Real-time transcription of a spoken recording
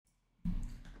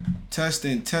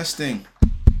Testing, testing.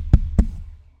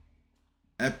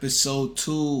 Episode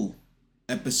 2.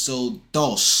 Episode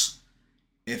dos.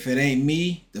 If it ain't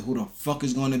me, then who the fuck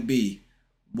is gonna be?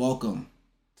 Welcome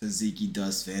to Zeke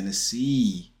Does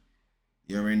Fantasy.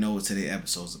 You already know what today's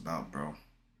episode's about, bro.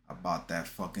 About that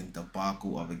fucking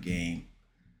debacle of a game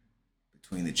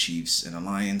between the Chiefs and the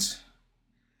Lions.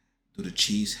 Do the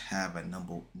Chiefs have a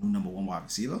new number one wide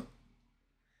receiver?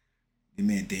 Your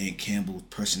man Dan Campbell's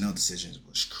personnel decisions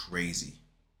was crazy.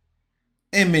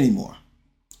 And many more.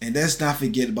 And let's not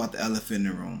forget about the elephant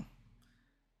in the room.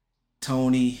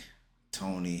 Toney,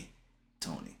 Toney,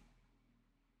 Toney.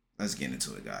 Let's get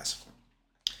into it, guys.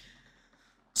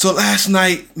 So last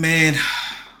night, man,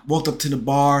 woke up to the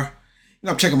bar.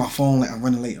 I'm checking my phone like I'm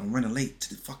running late. I'm running late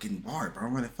to the fucking bar, bro.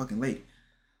 I'm running fucking late.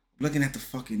 Looking at the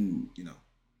fucking,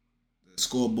 the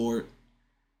scoreboard.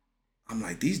 I'm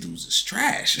like, these dudes is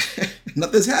trash.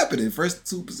 Nothing's happening. First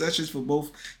two possessions for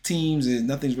both teams and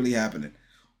nothing's really happening.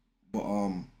 But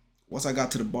once I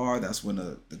got to the bar, that's when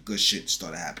the good shit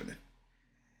started happening.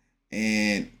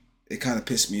 And it kind of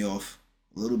pissed me off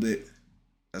a little bit.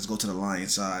 Let's go to the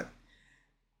Lions side.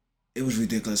 It was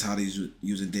ridiculous how they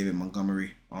using David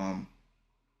Montgomery.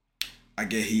 I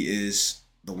get he is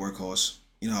the workhorse.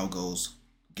 You know how it goes.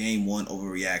 Game one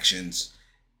overreactions.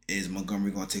 Is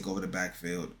Montgomery going to take over the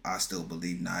backfield? I still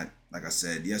believe not. Like I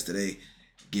said yesterday,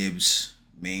 Gibbs'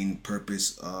 main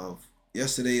purpose of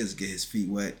yesterday is get his feet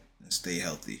wet and stay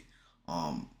healthy.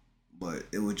 But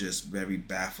it was just very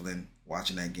baffling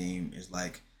watching that game. It's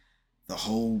like the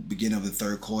whole beginning of the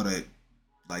third quarter,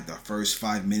 like the first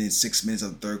 5 minutes, 6 minutes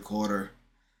of the third quarter,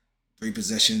 three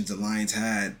possessions the Lions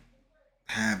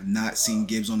have not seen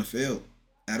Gibbs on the field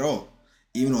at all.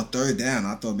 Even on third down,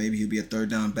 I thought maybe he'd be a third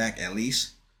down back at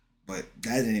least. But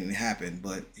that didn't even happen.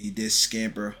 But he did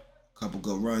scamper a couple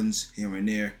good runs here and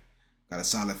there. Got a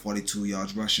solid 42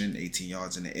 yards rushing, 18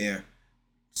 yards in the air.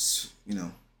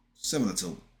 Similar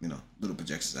to, little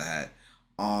projections I had.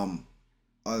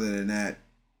 Other than that,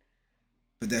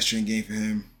 pedestrian game for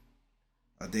him.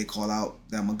 I did call out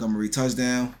that Montgomery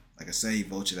touchdown. Like I say, he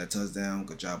vultured that touchdown.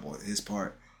 Good job on his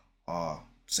part.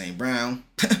 St. Brown.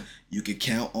 You could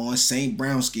count on St.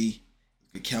 Brownski. You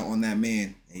could count on that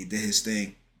man. He did his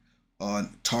thing.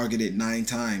 Targeted 9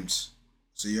 times.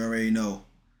 So you already know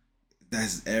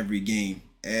that's every game.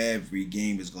 Every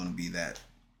game is going to be that.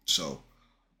 So,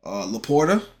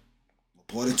 Laporta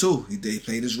too. He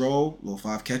played his role. Little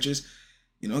 5 catches.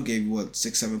 Gave you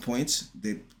 6, 7 points.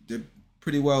 They did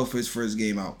pretty well for his first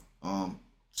game out.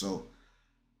 So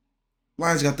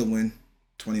Lions got the win,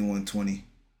 21-20.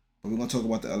 But we're gonna talk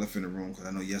about the elephant in the room because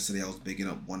I know yesterday I was bigging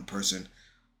up one person,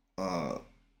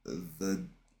 the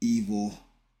evil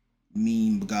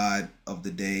meme god of the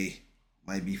day,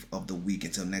 might be of the week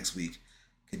until next week,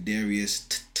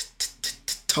 Kadarius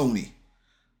Toney,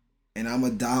 and I'ma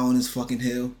die on his fucking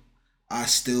hill. I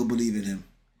still believe in him.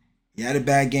 He had a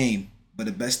bad game, but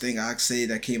the best thing I say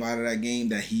that came out of that game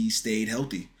that he stayed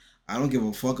healthy. I don't give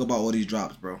a fuck about all these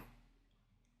drops, bro.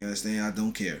 You understand? I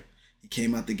don't care. He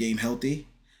came out the game healthy,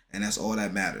 and that's all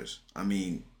that matters. I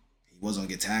mean, he wasn't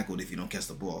gonna get tackled if you don't catch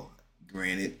the ball.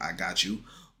 Granted, I got you.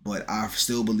 But I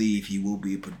still believe he will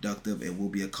be productive and will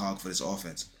be a cog for this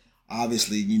offense.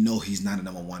 Obviously, he's not a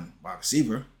number one wide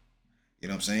receiver. You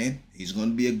know what I'm saying? He's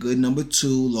going to be a good number 2,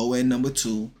 low end number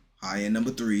 2, high end number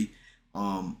 3.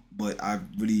 But I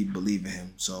really believe in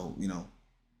him. So,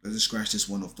 let's just scratch this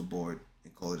one off the board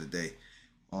and call it a day.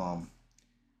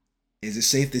 Is it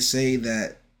safe to say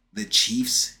that the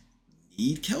Chiefs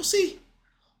need Kelsey?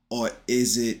 Or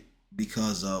is it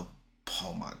because of,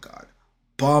 oh my God,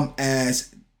 bum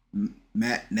ass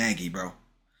Matt Nagy, bro?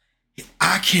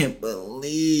 I can't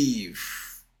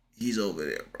believe he's over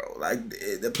there, bro. Like,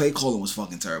 the play calling was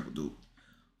fucking terrible, dude.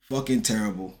 Fucking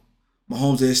terrible.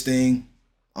 Mahomes did his thing.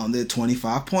 Did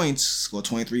 25 points, scored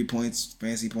 23 points,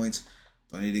 fancy points.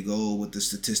 Don't need to go with the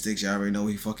statistics. Y'all already know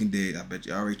what he fucking did. I bet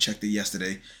you already checked it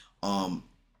yesterday.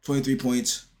 23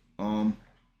 points, 2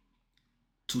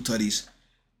 tutties.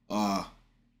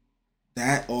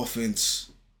 That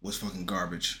offense was fucking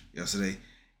garbage yesterday.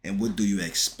 And what do you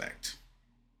expect?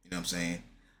 You know what I'm saying?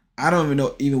 I don't even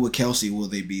know, even with Kelsey, will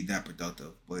they be that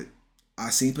productive? But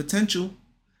I see potential.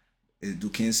 Do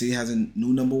Kansas City has a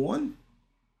new number one?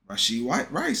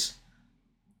 Rice.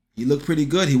 He looked pretty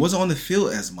good. He wasn't on the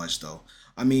field as much though.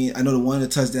 I mean, I know the one of the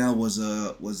touchdown was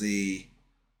a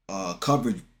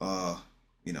coverage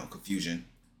confusion.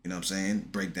 You know what I'm saying?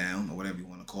 Breakdown or whatever you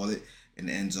want to call it in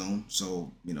the end zone.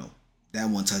 So that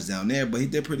one touchdown there, but he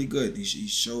did pretty good. He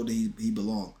showed that he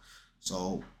belonged.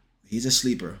 So he's a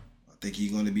sleeper. I think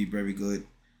he's going to be very good.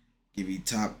 Give you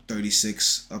top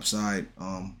 36 upside.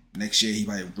 Next year, he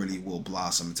probably really will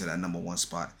blossom into that number one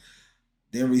spot.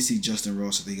 Didn't really see Justin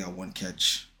Ross. I think he got one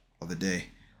catch of the day.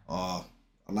 I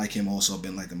like him also.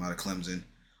 Been like him out of Clemson.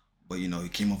 But, he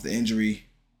came off the injury.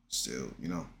 Still,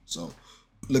 So,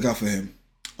 look out for him.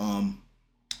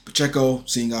 Pacheco,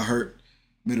 seeing got hurt.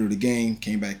 Middle of the game.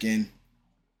 Came back in.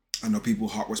 I know people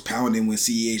heart was pounding when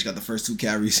CEH got the first 2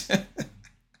 carries.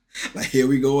 Like, here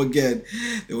we go again.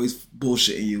 They always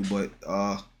bullshitting you. But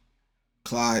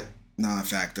Clyde,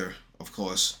 non-factor, of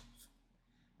course.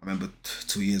 I remember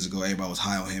 2 years ago, everybody was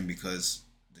high on him because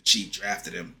the Chiefs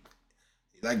drafted him.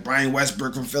 He's like Brian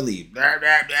Westbrook from Philly. Blah,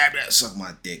 blah, blah, blah. Suck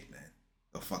my dick, man.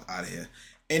 The fuck out of here.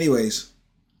 Anyways,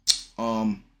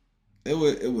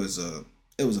 it was a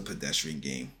pedestrian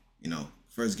game.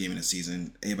 First game of the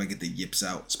season. Everybody get the yips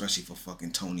out, especially for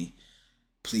fucking Toney.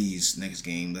 Please, next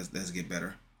game, let's get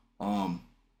better. And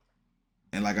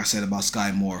like I said about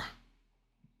Sky Moore,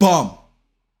 bum.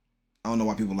 I don't know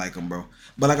why people like him, bro.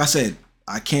 But like I said,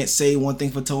 I can't say one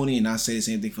thing for Toney and not say the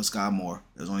same thing for Sky Moore.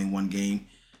 There's only one game.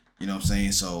 You know what I'm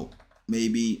saying? So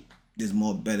maybe there's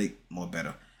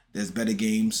better. There's better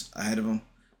games ahead of him.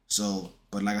 So,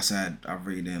 but like I said, I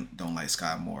really don't like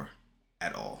Sky Moore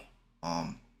at all.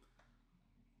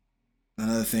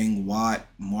 Another thing, why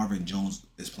Marvin Jones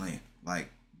is playing. Like,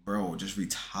 bro, just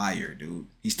retire, dude.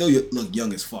 He still look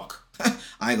young as fuck.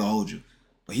 I ain't gonna hold you.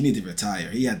 But he need to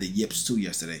retire. He had the yips too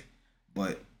yesterday.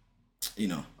 But, I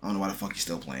don't know why the fuck he's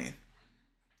still playing.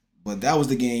 But that was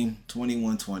the game,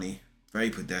 21-20. Very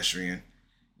pedestrian.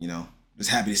 Just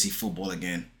happy to see football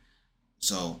again.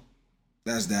 So,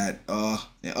 that's that.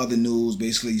 In other news,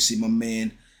 basically, you see my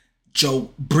man, Joe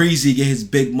Breezy, get his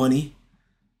big money.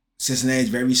 Cincinnati's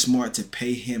very smart to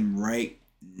pay him right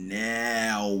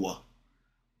now.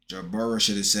 Joe Burrow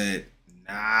should have said,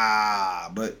 nah,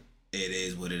 but it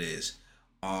is what it is.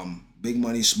 Big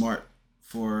money, smart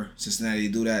for Cincinnati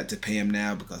to do that, to pay him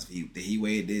now, because if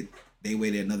they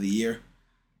waited another year,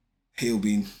 he'll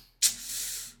be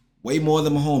way more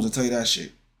than Mahomes, I'll tell you that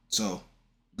shit. So,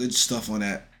 good stuff on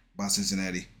that by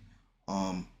Cincinnati.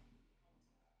 Yeah,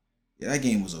 that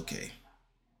game was okay.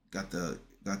 Got the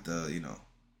the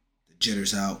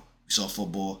jitters out. We saw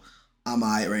football. I'm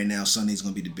alright right now. Sunday's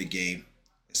gonna be the big game.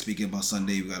 And speaking about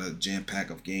Sunday, we got a jam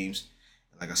pack of games.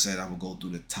 Like I said, I will go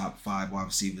through the top 5 wide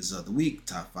receivers of the week,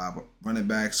 top 5 running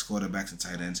backs, quarterbacks, and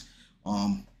tight ends.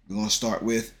 We're gonna start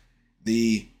with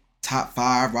the top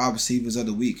 5 wide receivers of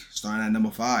the week. Starting at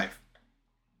number 5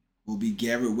 will be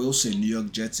Garrett Wilson, New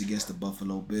York Jets against the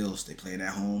Buffalo Bills. They playing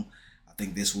at home. I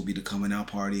think this will be the coming out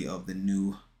party of the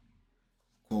new,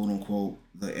 quote unquote,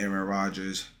 the Aaron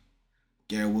Rodgers,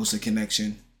 Garrett Wilson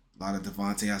connection. A lot of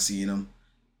Devontae I see in him.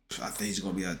 I think he's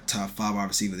gonna be a top 5 wide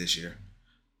receiver this year.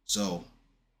 So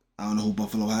I don't know who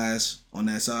Buffalo has on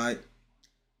that side.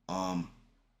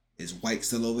 Is White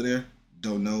still over there?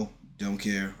 Don't know. Don't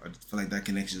care. I feel like that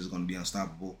connection is going to be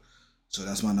unstoppable. So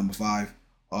that's my number 5.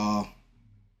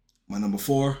 My number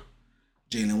 4,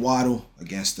 Jalen Waddle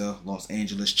against the Los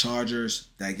Angeles Chargers.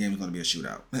 That game is going to be a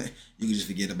shootout. You can just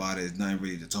forget about it. It's nothing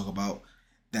really to talk about.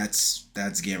 That's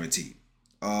guaranteed.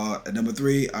 At number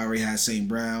 3, I already had St.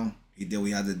 Brown. He did what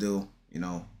he had to do. I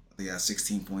think he had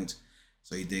 16 points.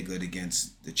 So he did good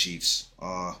against the Chiefs.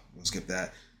 We'll skip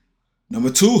that. Number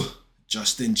 2,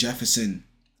 Justin Jefferson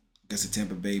against the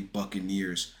Tampa Bay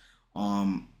Buccaneers.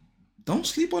 Don't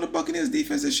sleep on the Buccaneers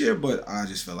defense this year, but I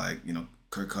just feel like,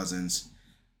 Kirk Cousins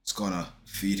is going to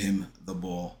feed him the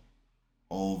ball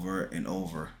over and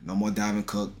over. No more Dalvin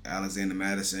Cook, Alexander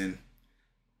Madison.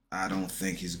 I don't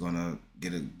think he's going to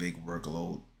get a big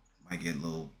workload. Might get a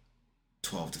little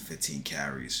 12 to 15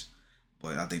 carries.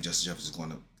 But I think Justin Jefferson is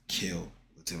going to kill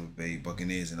the Tampa Bay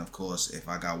Buccaneers. And of course, if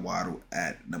I got Waddle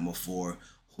at number 4,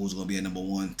 who's going to be at number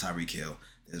 1? Tyreek Hill.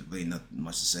 There's really nothing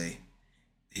much to say.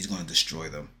 He's going to destroy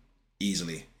them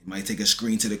easily. He might take a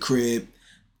screen to the crib.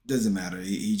 Doesn't matter.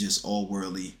 He just all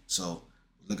worldly. So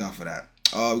look out for that.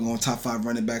 We're going top 5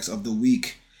 running backs of the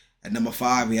week. At number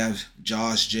 5, we have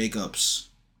Josh Jacobs.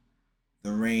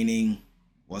 The reigning,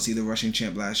 was he the rushing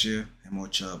champ last year? Him or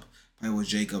Chubb? Probably was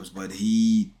Jacobs, but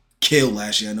he killed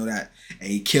last year. I know that.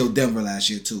 And he killed Denver last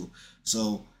year too.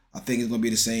 So I think it's going to be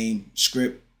the same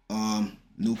script.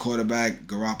 New quarterback,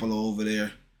 Garoppolo over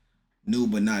there. New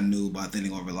but not new, but I think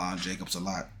they're going to rely on Jacobs a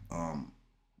lot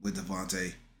with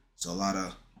Devontae. So a lot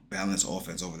of balanced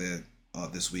offense over there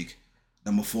this week.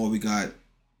 Number 4, we got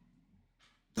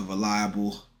the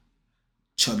reliable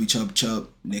Chubby Chubb,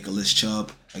 Nicholas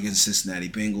Chubb against Cincinnati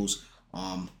Bengals.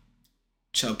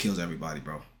 Chubb kills everybody,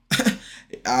 bro.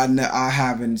 I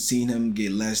haven't seen him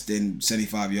get less than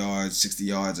 75 yards, 60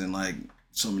 yards in like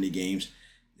so many games.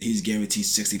 He's guaranteed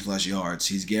 60 plus yards.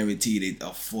 He's guaranteed a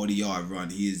 40-yard run.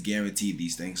 He is guaranteed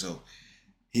these things. So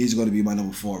he's going to be my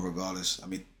number four regardless. I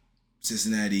mean,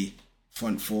 Cincinnati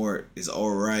front four is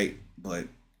all right, but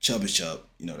Chubb is Chubb.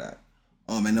 You know that.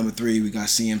 At number three, we got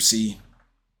CMC.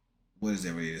 What is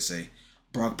there really to say?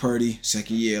 Brock Purdy,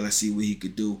 second year. Let's see what he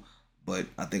could do. But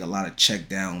I think a lot of check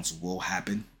downs will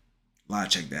happen. A lot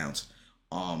of check downs.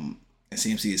 And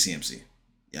CMC is CMC.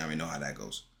 Yeah, I already know how that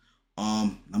goes.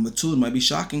 Number two, it might be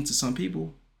shocking to some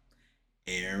people.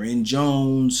 Aaron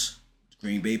Jones,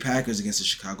 Green Bay Packers against the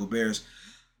Chicago Bears.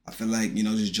 I feel like,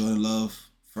 just Jordan Love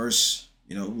first,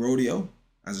 rodeo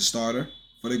as a starter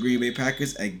for the Green Bay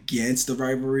Packers against the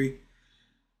rivalry,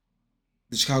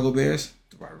 the Chicago Bears.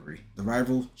 The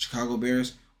rival Chicago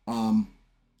Bears. They're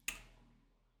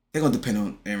gonna depend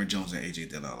on Aaron Jones and AJ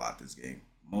Dillon a lot this game.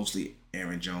 Mostly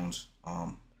Aaron Jones.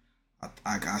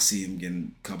 I see him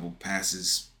getting a couple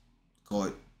passes,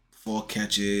 caught 4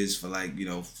 catches for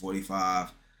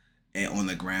 45, and on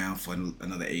the ground for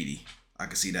another 80. I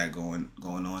can see that going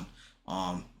on.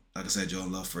 Like I said,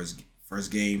 Jordan Love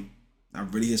first game,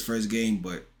 not really his first game,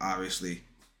 but obviously,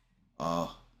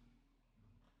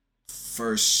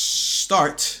 first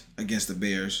start against the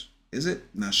Bears. Is it?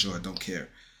 Not sure. Don't care.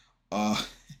 Uh,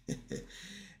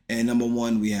 and number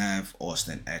one, we have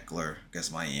Austin Eckler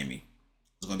against Miami.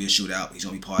 It's gonna be a shootout. He's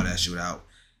gonna be part of that shootout.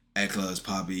 Eckler is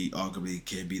probably arguably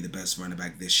can be the best running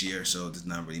back this year, so there's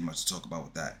not really much to talk about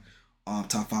with that.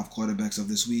 Top 5 quarterbacks of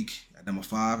this week. At number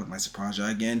 5, it might surprise you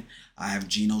again. I have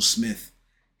Geno Smith.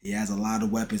 He has a lot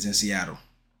of weapons in Seattle,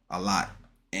 a lot.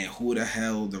 And who the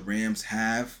hell the Rams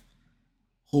have?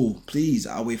 Who? Please,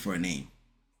 I'll wait for a name.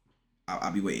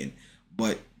 I'll be waiting.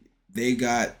 But they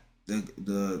got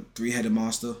the three-headed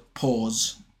monster.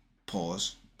 Pause.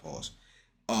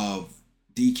 Of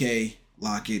DK,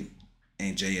 Lockett,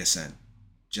 and JSN.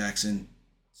 Jackson,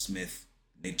 Smith,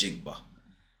 Njigba.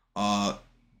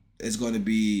 It's going to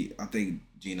be, I think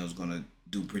Geno's going to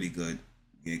do pretty good.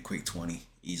 Get a quick 20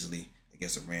 easily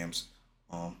against the Rams.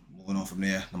 Moving on from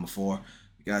there, number 4,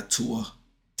 we got Tua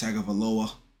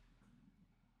Tagovailoa,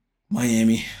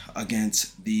 Miami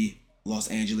against the Los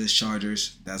Angeles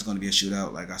Chargers. That's going to be a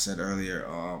shootout. Like I said earlier,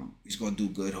 he's going to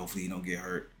do good. Hopefully he don't get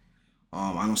hurt.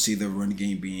 I don't see the run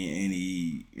game being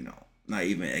any, not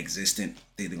even existent. I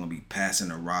think they're going to be passing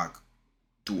the rock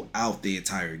throughout the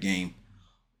entire game.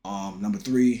 Number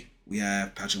 3, we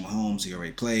have Patrick Mahomes. He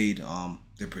already played.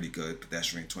 They're pretty good.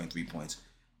 Pedestrian, 23 points.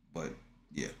 But,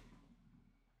 yeah,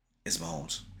 it's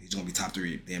Mahomes. He's going to be top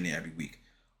 3 damn near every week.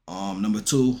 Number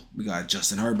 2, we got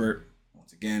Justin Herbert.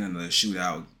 Once again, another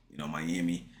shootout.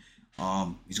 Miami.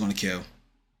 He's going to kill.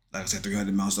 Like I said,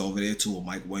 300 miles over there, too.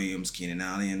 Mike Williams, Keenan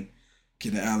Allen,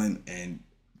 and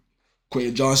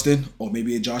Quentin Johnston, or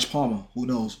maybe a Josh Palmer. Who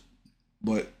knows?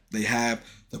 But they have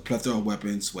the plethora of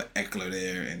weapons with Eckler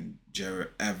there and Jared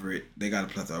Everett. They got a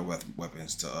plethora of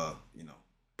weapons to,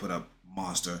 put up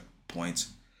monster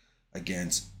points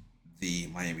against the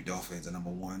Miami Dolphins. The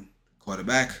number 1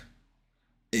 quarterback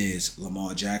is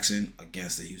Lamar Jackson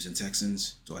against the Houston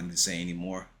Texans. Do I need to say any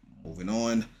more? Moving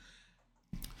on.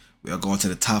 We are going to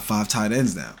the top 5 tight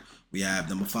ends now. We have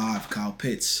number 5, Kyle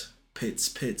Pitts.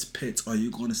 Pitts. Are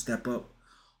you going to step up?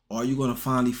 Are you going to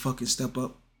finally fucking step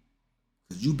up?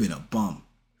 Because you've been a bum.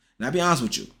 And I'll be honest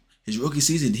with you. His rookie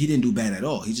season, he didn't do bad at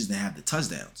all. He just didn't have the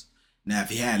touchdowns. Now, if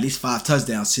he had at least 5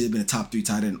 touchdowns, he'd have been a top 3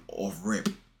 tight end off rip.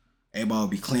 Everybody would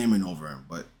be clamoring over him,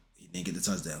 but he didn't get the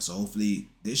touchdown. So hopefully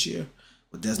this year,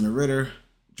 with Desmond Ridder,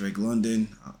 Drake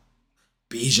London,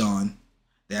 Bijan,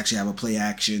 they actually have a play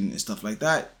action and stuff like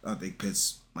that. I think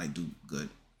Pitts might do good.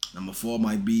 Number 4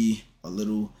 might be a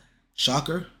little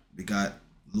shocker. We got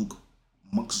Luke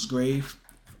Musgrave,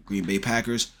 Green Bay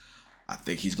Packers. I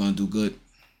think he's going to do good.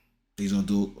 He's going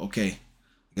to do okay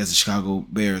against the Chicago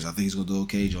Bears. I think he's going to do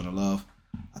okay. Jordan Love,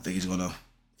 I think he's going to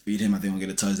feed him. I think he'll get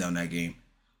a touchdown that game.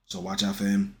 So watch out for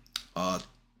him.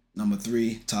 Number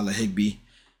 3, Tyler Higbee,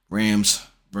 Rams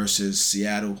versus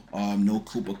Seattle. No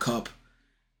Cooper Kupp.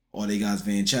 All they got is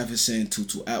Van Jefferson,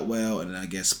 Tutu Atwell, and I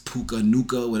guess Puka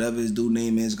Nuka, whatever his dude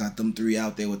name is. Got them 3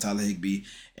 out there with Tyler Higbee.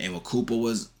 And when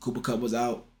Cooper Kupp was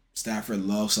out, Stafford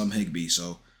loves some Higbee.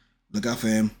 So look out for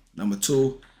him. Number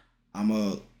 2,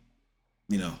 I'm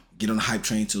get on the hype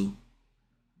train too.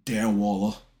 Darren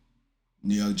Waller,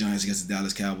 New York Giants against the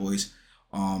Dallas Cowboys.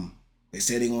 They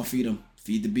say they're gonna feed him,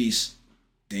 feed the beast.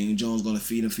 Daniel Jones gonna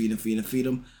feed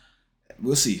him.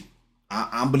 We'll see.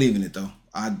 I'm believing it though.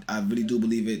 I really do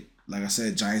believe it. Like I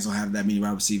said, Giants don't have that many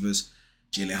wide receivers.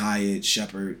 Jalen Hyatt,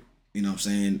 Shepard, you know what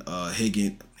I'm saying?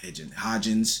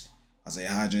 Hodgins, Isaiah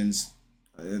Hodgins.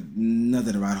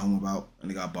 Nothing to write home about.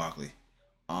 And they got Barkley.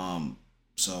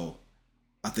 So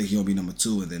I think he'll be number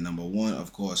 2, and then number 1,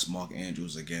 of course, Mark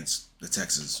Andrews against the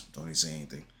Texans. Don't even say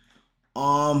anything.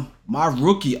 My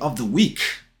rookie of the week.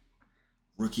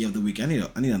 Rookie of the week. I need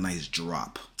a nice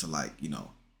drop to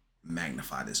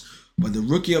magnify this. But the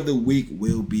rookie of the week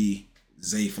will be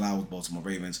Zay Flowers, Baltimore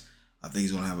Ravens. I think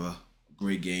he's gonna have a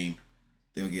great game.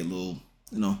 They'll get a little,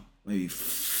 maybe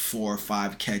 4 or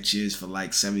 5 catches for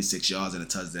like 76 yards and a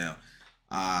touchdown.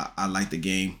 I like the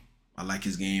game. I like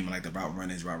his game. I like the route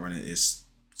running. His route running is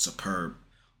superb.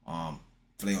 If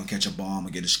they gonna catch a bomb or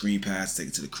get a screen pass, take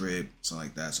it to the crib, something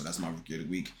like that. So that's my rookie of the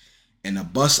week. And the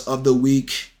bust of the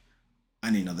week, I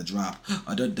need another drop.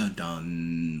 Dun dun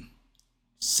dun.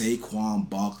 Saquon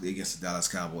Barkley against the Dallas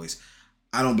Cowboys.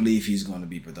 I don't believe he's going to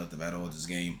be productive at all this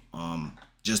game.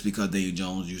 Just because Daniel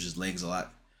Jones uses his legs a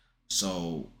lot.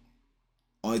 So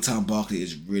only time Barkley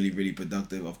is really, really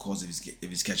productive, of course, if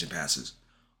he's catching passes.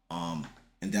 And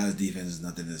Dallas defense is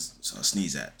nothing to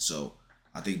sneeze at. So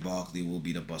I think Barkley will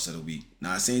be the bust of the week.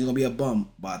 Not saying he's gonna be a bum,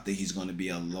 but I think he's gonna be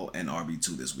a low end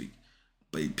RB2 this week.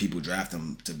 But people draft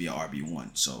him to be an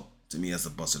RB1. So to me, that's the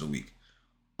bust of the week.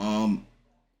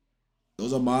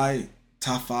 Those are my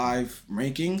top 5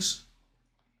 rankings.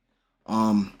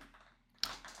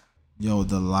 Yo,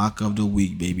 the lock of the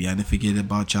week, baby. I didn't forget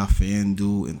about y'all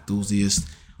FanDuel enthusiasts.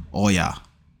 Oh yeah,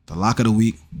 the lock of the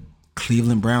week.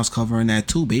 Cleveland Browns covering that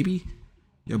too, baby.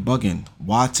 You're bugging.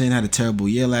 Watson had a terrible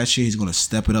year last year. He's gonna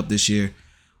step it up this year.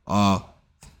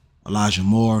 Elijah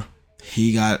Moore,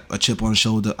 he got a chip on the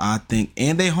shoulder, I think.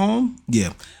 And they home?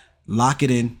 Yeah. Lock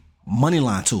it in. Money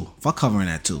line too. Fuck covering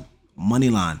that too. Money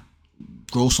line.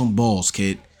 Grow some balls,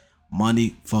 kid.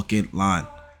 Money fucking line.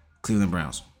 Cleveland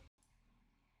Browns.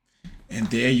 And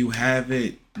there you have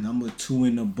it. Number 2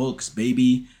 in the books,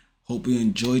 baby. Hope you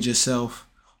enjoyed yourself.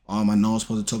 I know I'm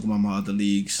supposed to talk about my other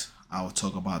leagues. I will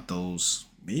talk about those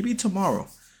maybe tomorrow.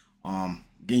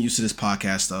 Getting used to this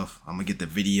podcast stuff. I'm gonna get the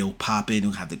video popping.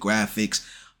 We'll have the graphics.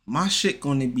 My shit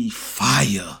gonna be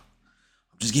fire.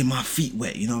 I'm just getting my feet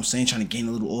wet. You know what I'm saying? Trying to gain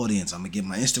a little audience. I'm gonna get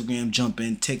my Instagram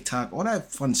jumping, TikTok, all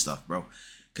that fun stuff, bro.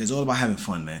 Cause it's all about having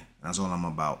fun, man. That's all I'm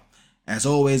about. As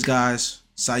always, guys,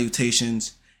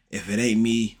 salutations. If it ain't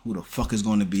me, who the fuck is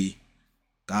gonna be?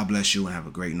 God bless you and have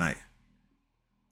a great night.